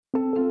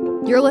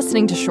You're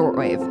listening to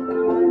Shortwave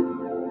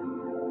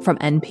from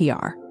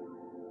NPR.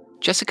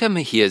 Jessica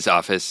Mejia's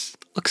office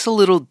looks a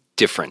little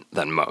different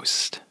than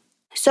most.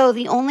 So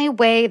the only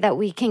way that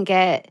we can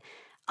get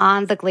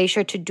on the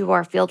glacier to do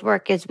our field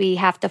work is we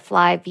have to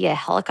fly via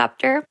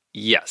helicopter.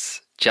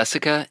 Yes,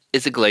 Jessica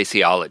is a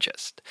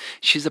glaciologist.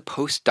 She's a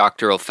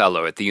postdoctoral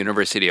fellow at the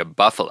University of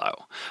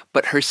Buffalo,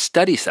 but her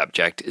study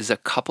subject is a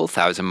couple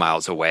thousand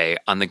miles away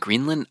on the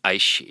Greenland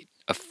ice sheet,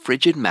 a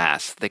frigid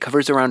mass that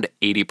covers around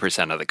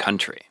 80% of the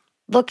country.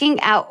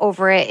 Looking out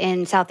over it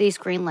in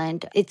southeast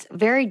Greenland, it's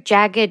very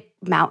jagged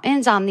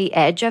mountains on the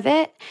edge of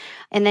it.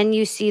 And then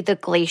you see the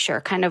glacier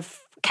kind of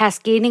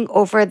cascading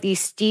over these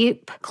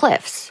steep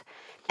cliffs.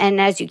 And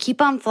as you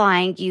keep on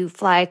flying, you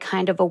fly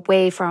kind of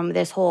away from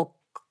this whole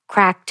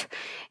cracked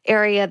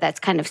area that's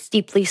kind of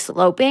steeply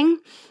sloping.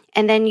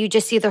 And then you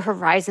just see the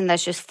horizon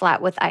that's just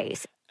flat with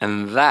ice.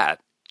 And that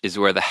is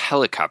where the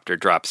helicopter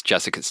drops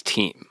Jessica's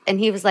team. And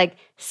he was like,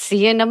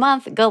 see you in a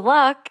month. Good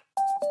luck.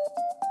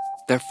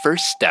 Their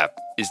first step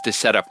is to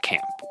set up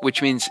camp,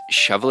 which means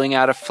shoveling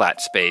out a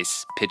flat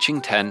space, pitching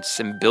tents,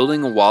 and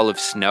building a wall of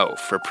snow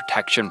for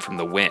protection from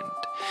the wind.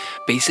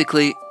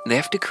 Basically, they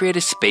have to create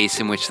a space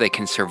in which they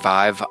can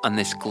survive on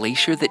this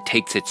glacier that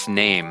takes its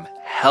name,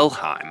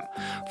 Helheim,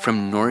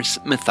 from Norse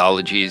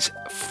mythology's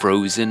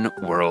frozen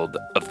world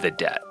of the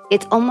dead.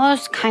 It's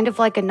almost kind of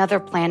like another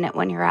planet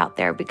when you're out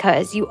there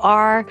because you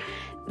are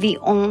the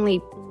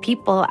only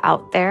people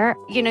out there.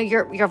 You know,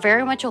 you're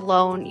very much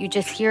alone. You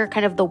just hear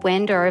kind of the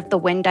wind, or if the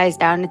wind dies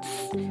down,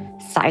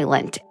 it's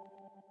silent.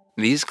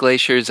 These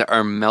glaciers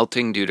are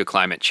melting due to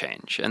climate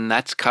change, and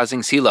that's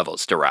causing sea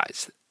levels to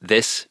rise.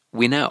 This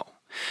we know.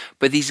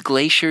 But these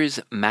glaciers,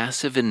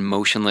 massive and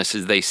motionless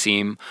as they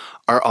seem,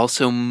 are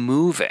also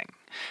moving.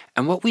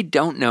 And what we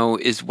don't know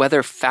is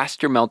whether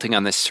faster melting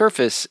on the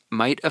surface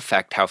might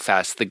affect how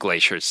fast the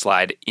glaciers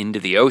slide into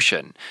the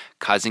ocean,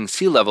 causing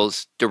sea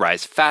levels to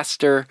rise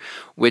faster,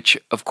 which,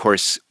 of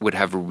course, would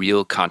have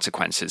real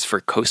consequences for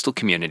coastal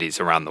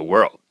communities around the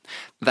world.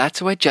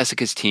 That's why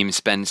Jessica's team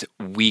spends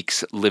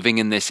weeks living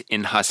in this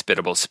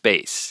inhospitable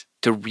space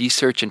to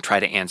research and try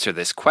to answer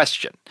this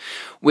question,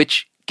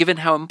 which, given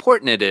how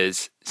important it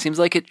is, seems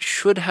like it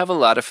should have a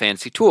lot of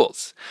fancy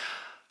tools.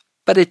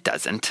 But it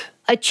doesn't.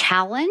 A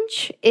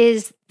challenge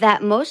is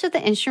that most of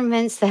the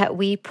instruments that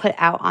we put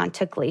out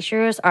onto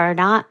glaciers are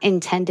not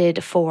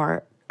intended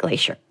for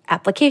glacier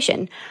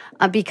application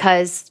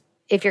because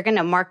if you're going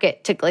to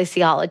market to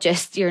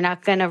glaciologists, you're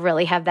not going to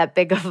really have that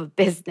big of a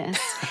business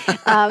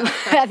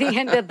at the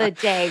end of the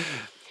day.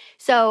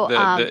 So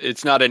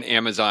it's not an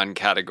Amazon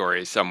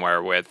category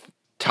somewhere with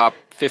top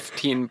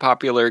 15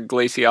 popular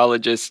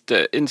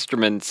glaciologist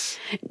instruments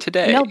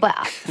today. No, but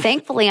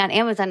thankfully on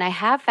Amazon, I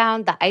have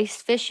found the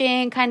ice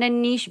fishing kind of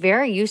niche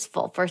very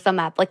useful for some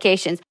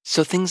applications.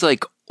 So things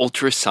like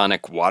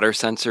ultrasonic water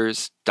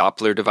sensors,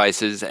 Doppler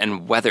devices,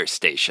 and weather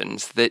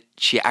stations that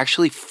she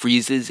actually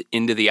freezes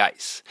into the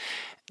ice.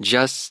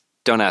 Just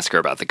don't ask her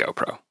about the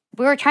GoPro.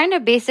 We were trying to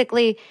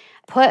basically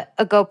put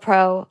a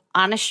GoPro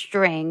on a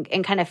string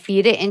and kind of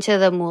feed it into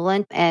the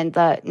moulin, and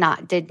the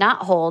knot did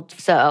not hold.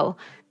 So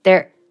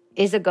there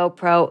is a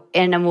GoPro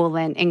in a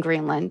moulin in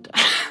Greenland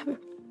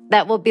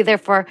that will be there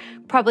for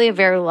probably a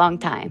very long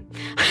time.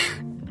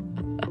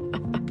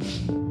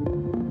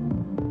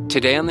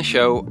 Today on the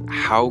show,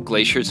 how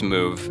glaciers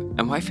move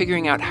and why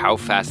figuring out how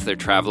fast they're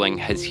traveling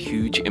has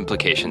huge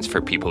implications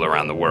for people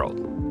around the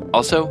world.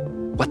 Also,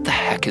 what the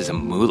heck is a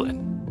moulin?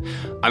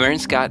 I'm Aaron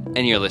Scott,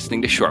 and you're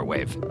listening to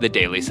Shortwave, the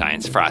daily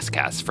science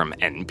frostcast from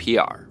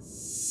NPR.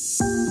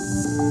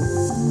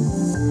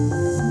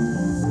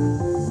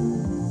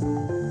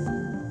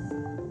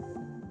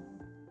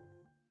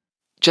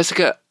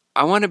 Jessica,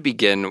 I want to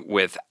begin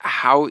with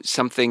how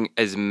something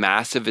as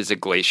massive as a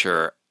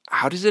glacier,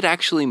 how does it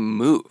actually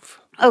move?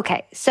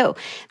 Okay, so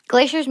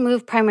glaciers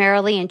move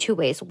primarily in two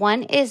ways.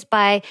 One is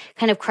by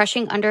kind of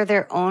crushing under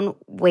their own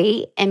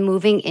weight and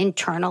moving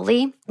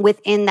internally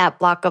within that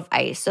block of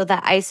ice. So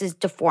that ice is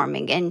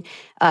deforming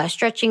and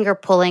stretching or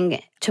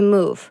pulling to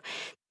move.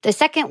 The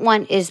second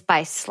one is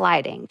by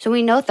sliding. So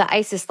we know the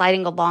ice is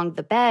sliding along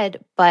the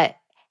bed, but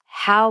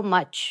how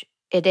much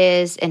it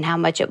is and how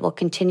much it will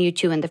continue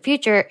to in the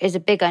future is a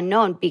big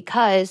unknown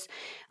because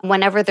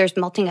whenever there's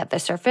melting at the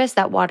surface,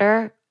 that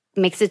water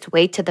makes its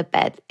way to the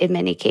bed in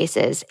many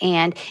cases,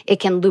 and it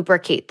can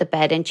lubricate the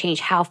bed and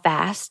change how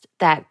fast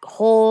that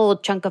whole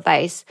chunk of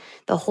ice,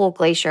 the whole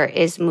glacier,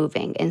 is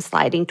moving and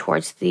sliding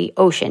towards the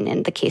ocean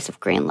in the case of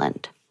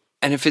Greenland.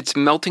 And if it's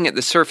melting at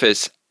the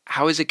surface,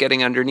 how is it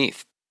getting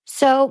underneath?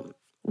 So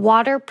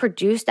water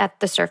produced at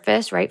the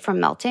surface, right, from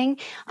melting,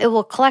 it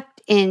will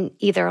collect in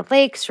either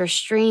lakes or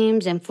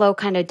streams and flow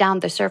kind of down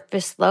the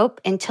surface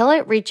slope until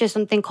it reaches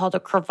something called a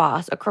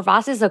crevasse. A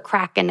crevasse is a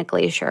crack in a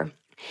glacier.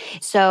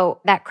 So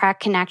that crack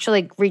can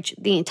actually reach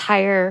the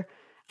entire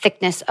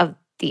thickness of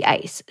the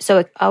ice,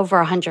 so over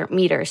 100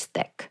 meters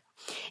thick.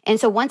 And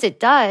so once it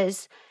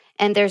does,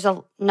 and there's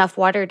enough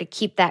water to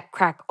keep that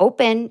crack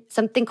open,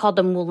 something called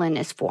a moulin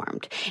is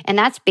formed. And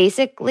that's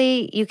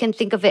basically, you can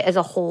think of it as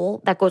a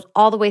hole that goes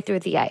all the way through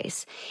the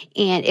ice.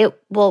 And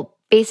it will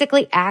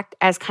basically act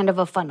as kind of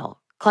a funnel,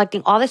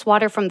 collecting all this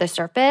water from the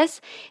surface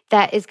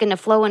that is going to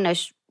flow in a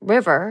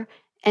river.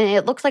 And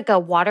it looks like a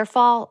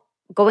waterfall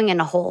going in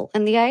a hole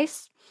in the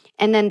ice.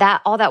 And then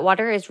all that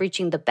water is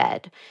reaching the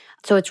bed.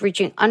 So it's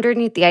reaching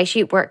underneath the ice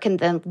sheet where it can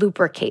then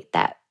lubricate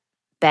that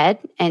bed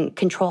and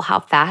control how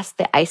fast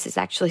the ice is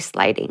actually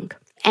sliding.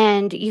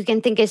 And you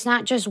can think it's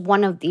not just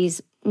one of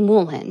these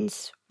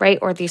moulins, right,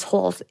 or these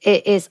holes.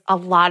 It is a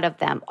lot of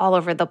them all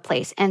over the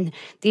place. And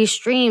these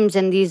streams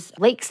and these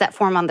lakes that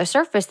form on the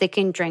surface, they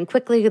can drain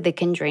quickly, they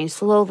can drain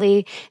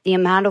slowly. The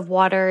amount of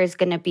water is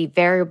going to be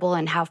variable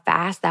in how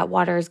fast that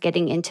water is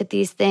getting into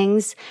these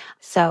things.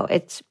 So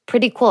it's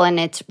pretty cool, and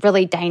it's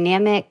really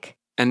dynamic.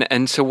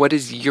 And so what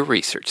is your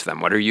research then?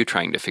 What are you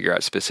trying to figure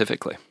out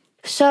specifically?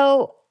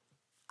 So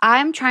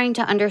I'm trying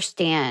to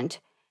understand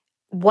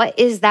what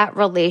is that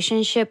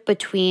relationship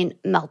between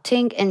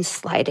melting and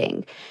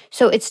sliding.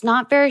 So it's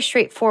not very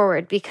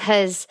straightforward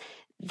because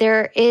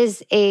there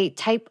is a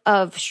type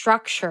of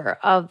structure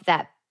of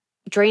that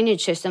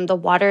drainage system. The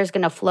water is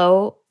going to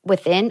flow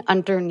within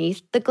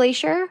underneath the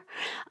glacier.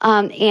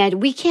 And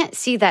we can't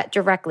see that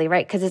directly,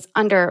 right? Because it's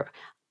under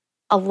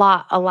a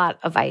lot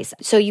of ice.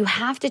 So you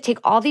have to take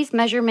all these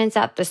measurements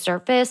at the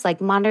surface,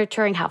 like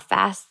monitoring how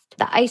fast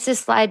the ice is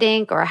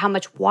sliding or how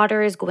much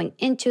water is going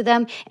into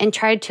them, and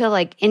try to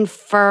like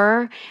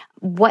infer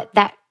what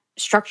that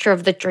structure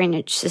of the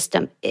drainage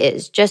system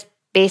is just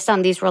based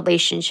on these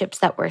relationships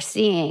that we're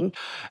seeing.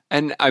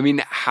 And I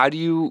mean, how do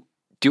you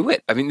do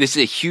it? I mean, this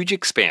is a huge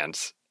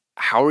expanse.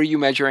 How are you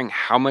measuring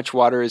how much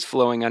water is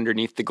flowing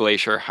underneath the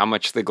glacier, how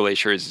much the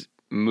glacier is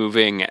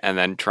moving, and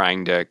then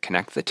trying to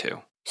connect the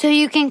two? So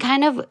you can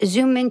kind of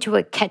zoom into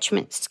a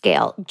catchment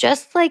scale,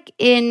 just like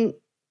in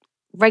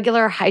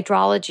regular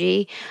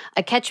hydrology.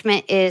 A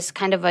catchment is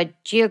kind of a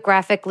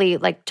geographically,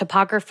 like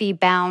topography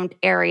bound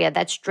area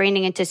that's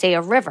draining into, say,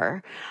 a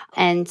river.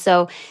 And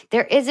so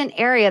there is an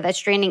area that's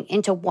draining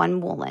into one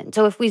moulin.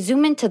 So if we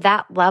zoom into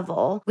that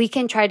level, we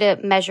can try to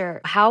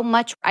measure how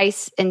much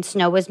ice and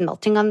snow is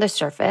melting on the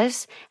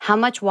surface, how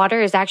much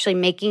water is actually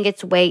making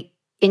its way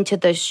into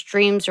the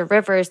streams or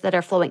rivers that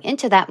are flowing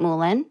into that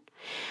moulin.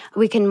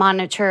 We can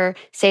monitor,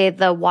 say,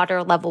 the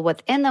water level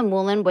within the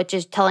moulin, which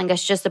is telling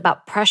us just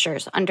about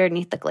pressures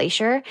underneath the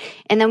glacier.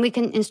 And then we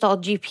can install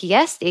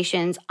GPS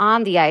stations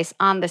on the ice,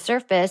 on the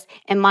surface,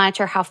 and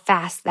monitor how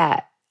fast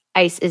that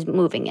ice is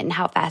moving and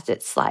how fast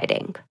it's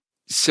sliding.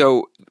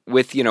 So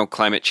with,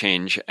 climate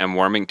change and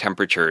warming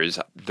temperatures,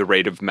 the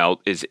rate of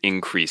melt is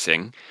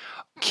increasing.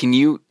 Can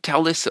you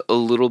tell us a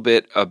little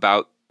bit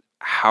about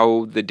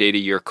how the data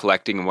you're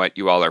collecting and what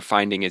you all are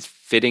finding is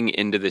fitting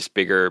into this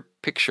bigger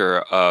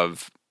picture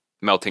of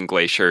melting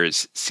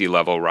glaciers, sea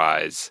level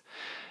rise,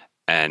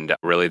 and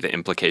really the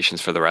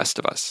implications for the rest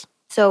of us?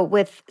 So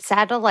with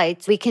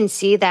satellites, we can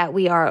see that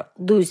we are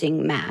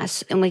losing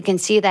mass, and we can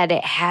see that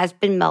it has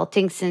been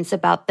melting since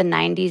about the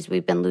 90s.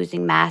 We've been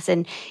losing mass,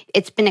 and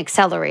it's been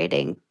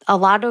accelerating. A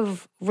lot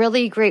of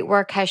really great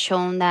work has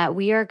shown that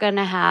we are going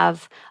to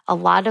have a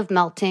lot of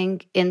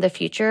melting in the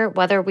future,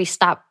 whether we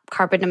stop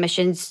carbon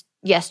emissions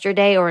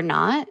yesterday or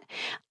not.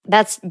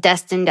 That's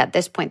destined at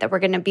this point that we're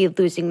going to be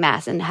losing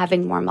mass and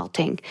having more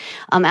melting,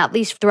 at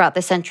least throughout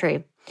the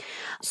century.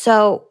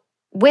 So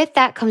with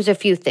that comes a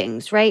few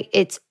things, right?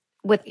 It's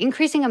with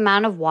increasing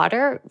amount of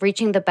water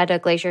reaching the bed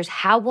of glaciers,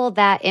 how will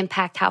that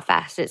impact how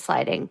fast it's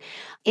sliding?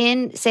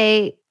 In,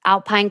 say,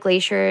 alpine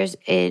glaciers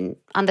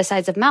on the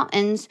sides of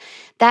mountains,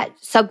 that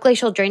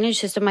subglacial drainage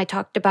system I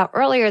talked about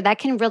earlier, that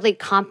can really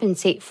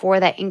compensate for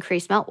that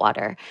increased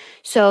meltwater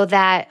so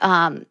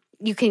that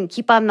you can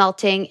keep on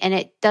melting and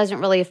it doesn't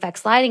really affect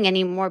sliding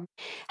anymore.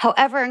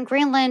 However, in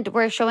Greenland,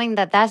 we're showing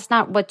that that's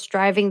not what's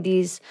driving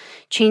these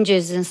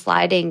changes in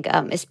sliding,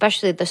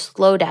 especially the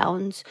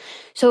slowdowns.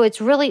 So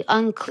it's really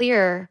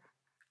unclear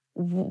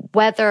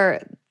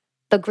whether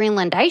the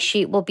Greenland ice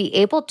sheet will be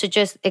able to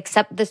just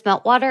accept this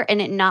meltwater and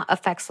it not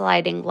affect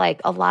sliding like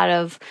a lot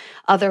of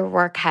other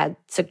work had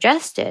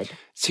suggested.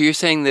 So you're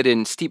saying that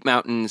in steep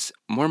mountains,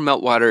 more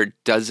meltwater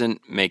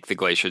doesn't make the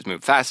glaciers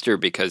move faster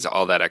because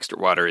all that extra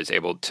water is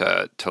able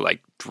to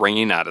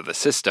drain out of the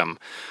system.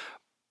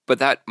 But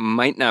that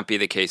might not be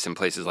the case in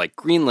places like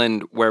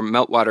Greenland, where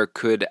meltwater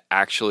could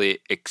actually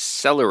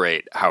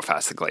accelerate how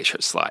fast the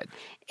glaciers slide.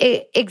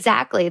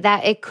 Exactly,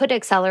 that it could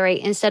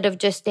accelerate instead of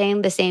just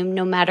staying the same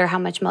no matter how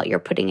much melt you're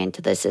putting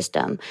into the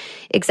system.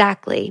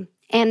 Exactly.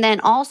 And then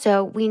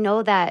also, we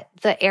know that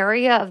the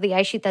area of the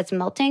ice sheet that's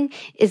melting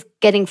is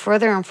getting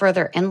further and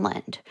further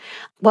inland.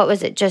 What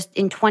was it? Just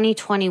in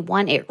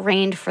 2021, it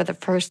rained for the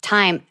first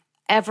time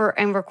ever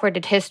in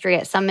recorded history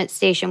at Summit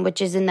Station,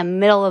 which is in the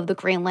middle of the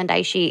Greenland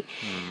ice sheet.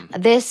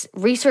 This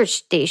research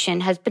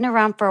station has been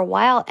around for a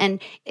while,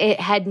 and it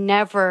had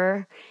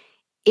never,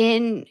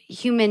 in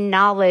human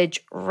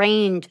knowledge,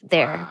 rained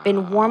there,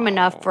 been warm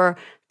enough for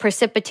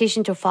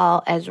precipitation to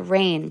fall as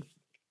rain.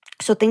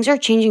 So things are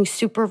changing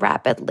super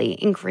rapidly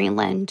in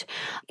Greenland.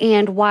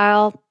 And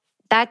while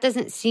that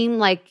doesn't seem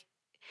like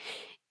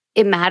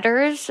it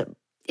matters,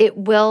 it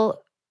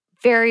will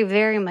very,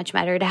 very much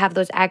matter to have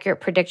those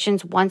accurate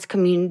predictions once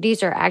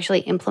communities are actually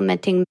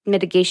implementing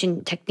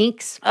mitigation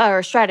techniques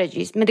or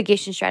strategies,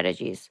 mitigation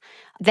strategies.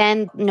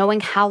 Then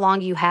knowing how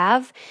long you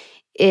have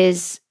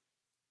is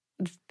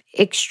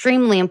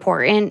extremely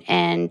important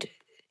and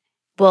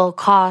will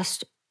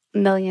cost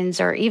millions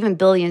or even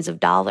billions of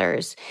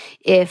dollars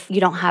if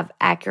you don't have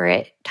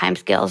accurate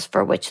timescales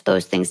for which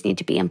those things need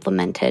to be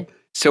implemented.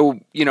 So,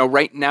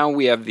 right now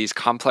we have these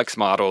complex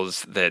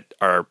models that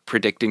are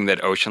predicting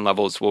that ocean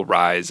levels will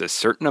rise a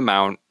certain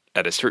amount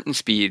at a certain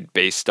speed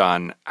based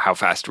on how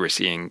fast we're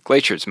seeing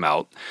glaciers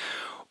melt.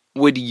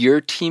 Would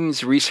your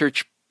team's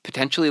research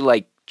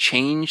potentially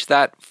change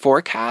that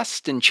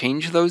forecast and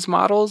change those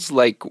models?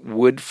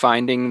 Would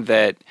finding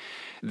that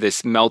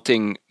this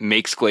melting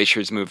makes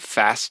glaciers move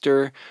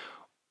faster,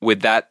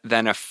 would that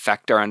then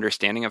affect our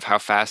understanding of how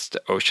fast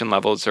ocean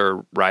levels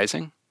are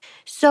rising?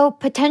 So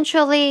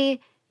potentially,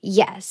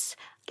 yes.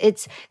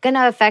 It's going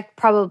to affect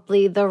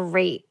probably the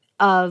rate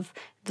of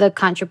the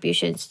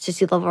contributions to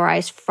sea level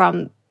rise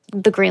from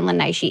the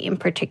Greenland ice sheet in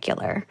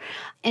particular.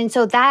 And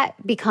so that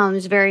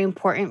becomes very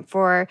important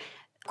for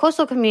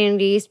coastal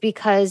communities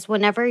because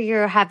whenever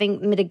you're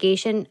having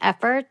mitigation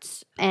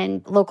efforts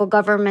and local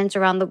governments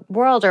around the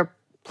world are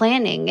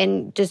planning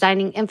and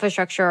designing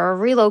infrastructure or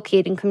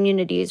relocating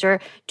communities or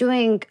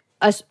doing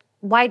a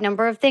wide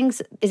number of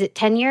things, is it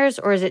 10 years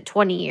or is it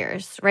 20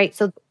 years, right?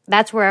 So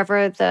that's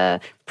wherever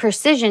the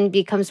precision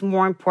becomes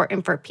more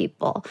important for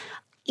people.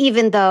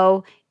 Even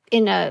though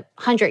in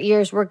 100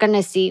 years, we're going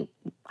to see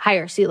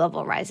higher sea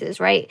level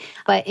rises, right?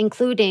 But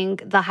including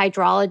the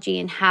hydrology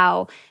and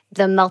how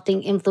the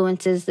melting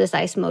influences this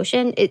ice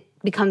motion, it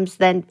becomes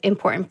then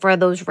important for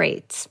those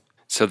rates.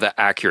 So the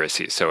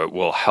accuracy, so it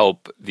will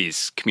help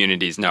these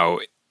communities know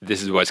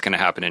this is what's going to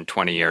happen in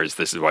 20 years,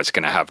 this is what's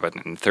going to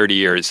happen in 30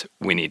 years,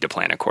 we need to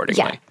plan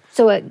accordingly. Yeah,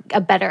 so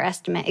a better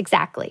estimate,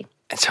 exactly.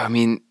 And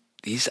so,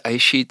 these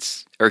ice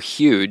sheets are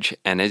huge,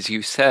 and as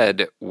you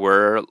said,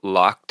 we're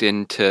locked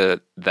into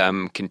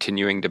them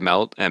continuing to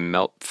melt and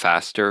melt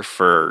faster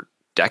for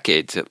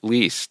decades at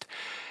least.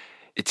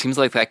 It seems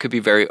like that could be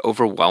very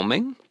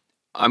overwhelming.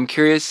 I'm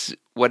curious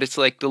what it's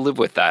like to live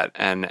with that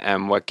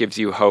and what gives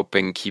you hope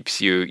and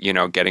keeps you,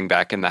 getting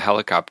back in the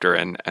helicopter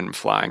and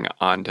flying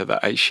onto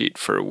the ice sheet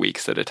for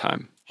weeks at a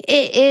time.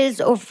 It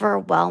is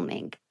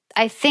overwhelming.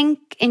 I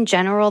think in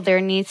general,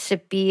 there needs to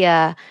be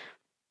a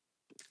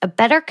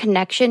better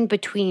connection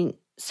between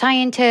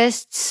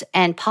scientists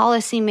and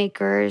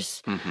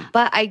policymakers. Mm-hmm.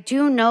 But I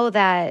do know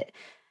that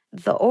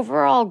the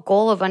overall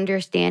goal of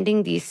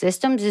understanding these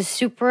systems is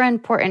super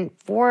important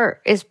for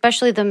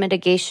especially the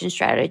mitigation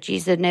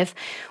strategies. And if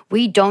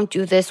we don't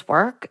do this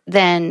work,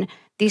 then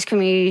these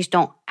communities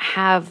don't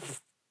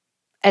have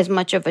as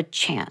much of a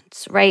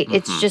chance, right? Mm-hmm.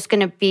 It's just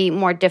going to be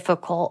more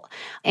difficult.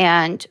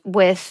 And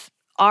with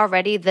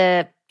already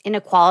the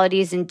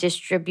inequalities in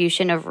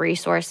distribution of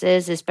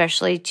resources,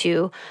 especially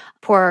to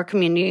poorer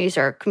communities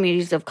or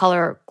communities of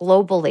color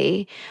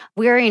globally,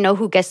 we already know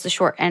who gets the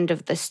short end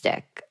of the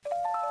stick.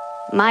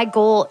 My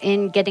goal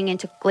in getting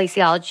into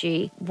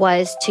glaciology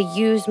was to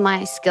use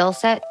my skill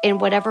set in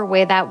whatever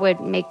way that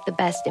would make the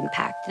best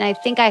impact. And I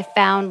think I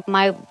found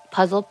my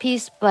puzzle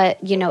piece, but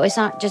it's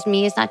not just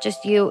me, it's not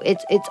just you,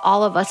 it's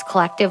all of us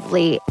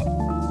collectively.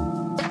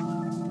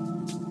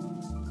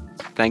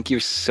 Thank you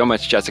so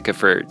much, Jessica,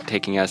 for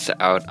taking us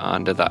out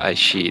onto the ice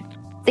sheet.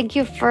 Thank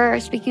you for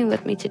speaking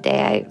with me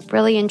today. I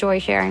really enjoy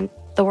sharing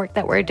the work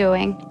that we're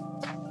doing.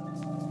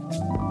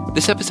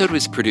 This episode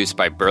was produced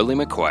by Burley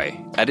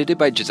McCoy, edited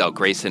by Giselle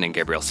Grayson and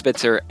Gabriel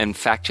Spitzer, and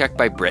fact-checked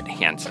by Britt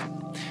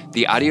Hansen.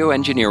 The audio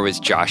engineer was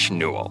Josh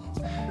Newell.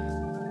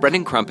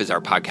 Brendan Crump is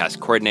our podcast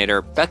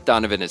coordinator, Beth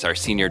Donovan is our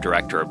senior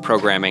director of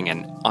programming,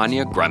 and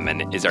Anya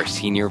Grumman is our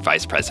senior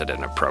vice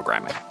president of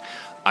programming.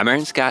 I'm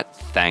Aaron Scott.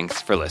 Thanks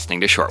for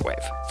listening to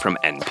Shortwave from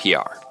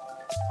NPR.